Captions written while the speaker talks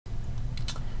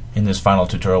In this final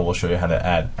tutorial, we'll show you how to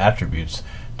add attributes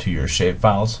to your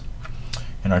shapefiles.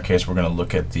 In our case, we're going to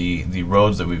look at the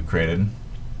roads that we've created,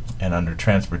 and under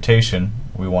transportation,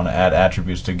 we want to add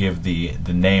attributes to give the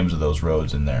names of those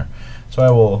roads in there. So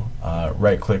I will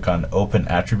right-click on Open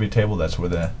Attribute Table. That's where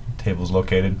the table is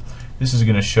located. This is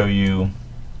going to show you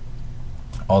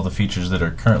all the features that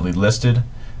are currently listed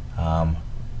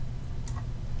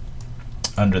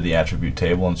under the attribute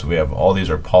table, and so we have all these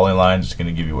are polylines. It's going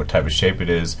to give you what type of shape it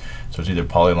is, so it's either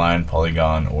polyline,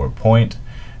 polygon, or point,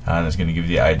 and it's going to give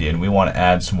you the idea. And we want to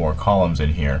add some more columns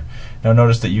in here. Now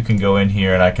notice that you can go in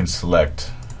here and I can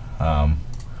select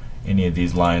any of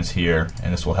these lines here,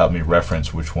 and this will help me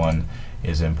reference which one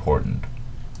is important.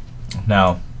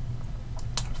 Now,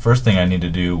 first thing I need to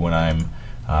do when I'm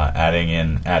adding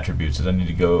in attributes is I need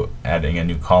to go adding a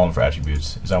new column for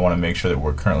attributes, is I want to make sure that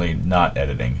we're currently not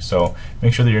editing. So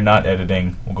make sure that you're not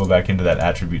editing. We'll go back into that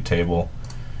attribute table,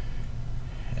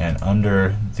 and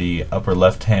under the upper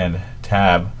left hand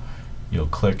tab you'll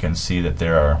click and see that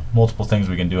there are multiple things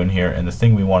we can do in here, and the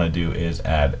thing we want to do is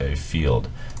add a field.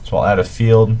 So I'll add a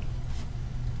field.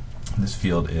 This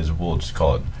field is, we'll just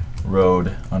call it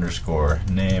road underscore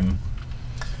name.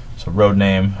 So road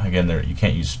name, again, you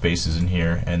can't use spaces in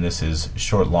here, and this is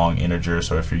short long integer,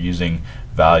 so if you're using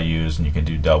values, and you can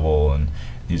do double, and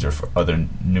these are for other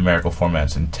numerical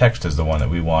formats, and text is the one that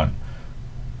we want.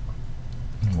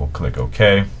 And we'll click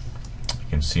OK. You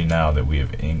can see now that we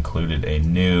have included a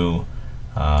new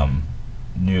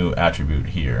attribute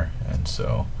here, and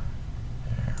so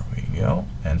there we go.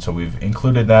 And so we've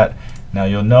included that. Now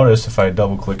you'll notice if I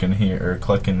double click in here or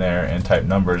click in there and type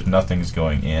numbers, nothing's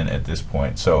going in at this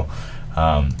point. So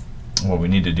what we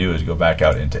need to do is go back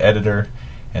out into editor,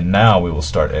 and now we will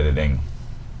start editing.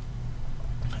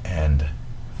 And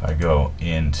if I go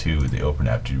into the Open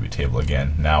Attribute Table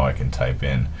again, now I can type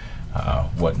in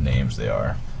what names they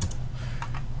are.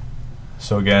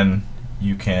 So again,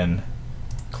 you can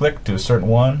click to a certain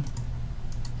one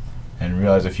and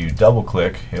realize if you double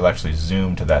click, it'll actually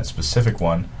zoom to that specific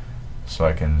one. So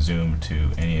I can zoom to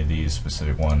any of these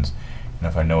specific ones, and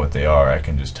if I know what they are, I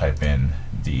can just type in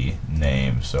the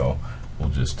name. So we'll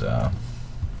just, of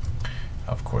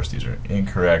course these are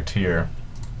incorrect here,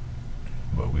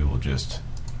 but we will just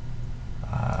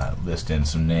list in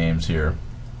some names here.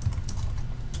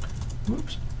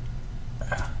 Whoops.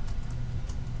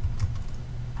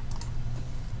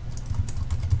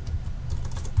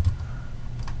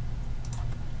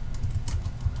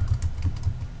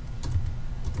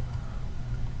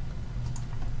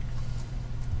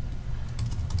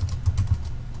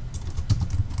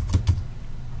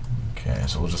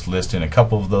 So we'll just list in a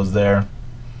couple of those there,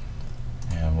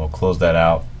 and we'll close that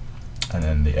out, and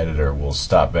then the editor will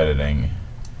stop editing,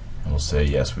 and we'll say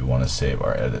yes, we want to save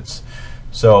our edits.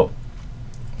 So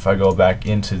if I go back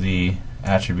into the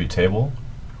attribute table,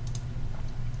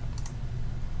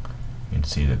 you can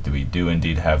see that we do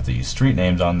indeed have the street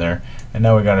names on there, and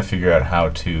now we've got to figure out how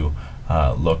to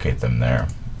locate them there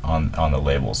on the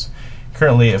labels.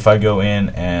 Currently, if I go in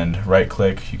and right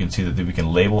click, you can see that we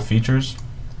can label features.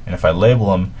 And if I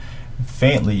label them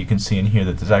faintly, you can see in here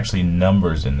that there's actually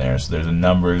numbers in there. So there's a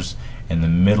numbers in the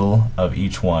middle of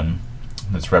each one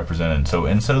that's represented. So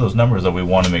instead of those numbers, though, we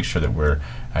want to make sure that we're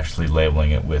actually labeling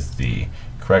it with the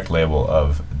correct label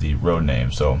of the road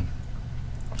name. So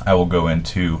I will go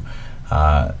into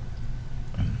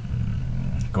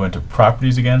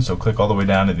properties again. So click all the way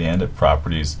down to the end of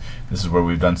properties. This is where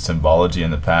we've done symbology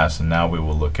in the past, and now we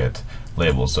will look at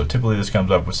labels. So typically this comes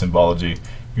up with symbology.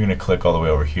 You're going to click all the way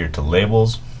over here to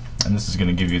labels, and this is going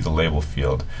to give you the label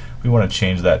field. We want to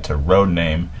change that to road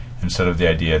name instead of the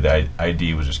idea that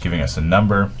ID was just giving us a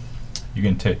number. You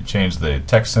can change the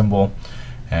text symbol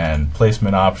and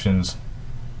placement options.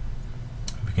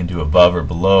 We can do above or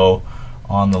below,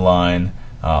 on the line,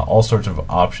 all sorts of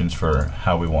options for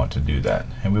how we want to do that.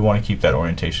 And we want to keep that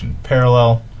orientation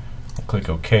parallel. We'll click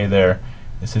OK there.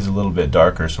 This is a little bit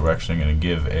darker, so we're actually going to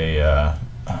give a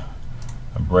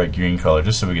bright green color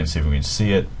just so we can see if we can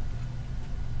see it.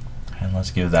 And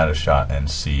let's give that a shot and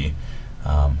see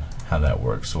how that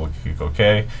works. So we'll click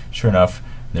OK. Sure enough,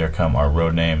 there come our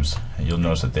road names, and you'll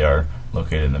notice that they are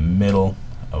located in the middle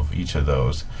of each of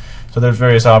those. So there's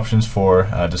various options for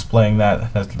displaying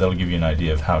that. That'll give you an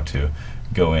idea of how to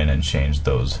go in and change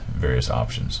those various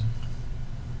options.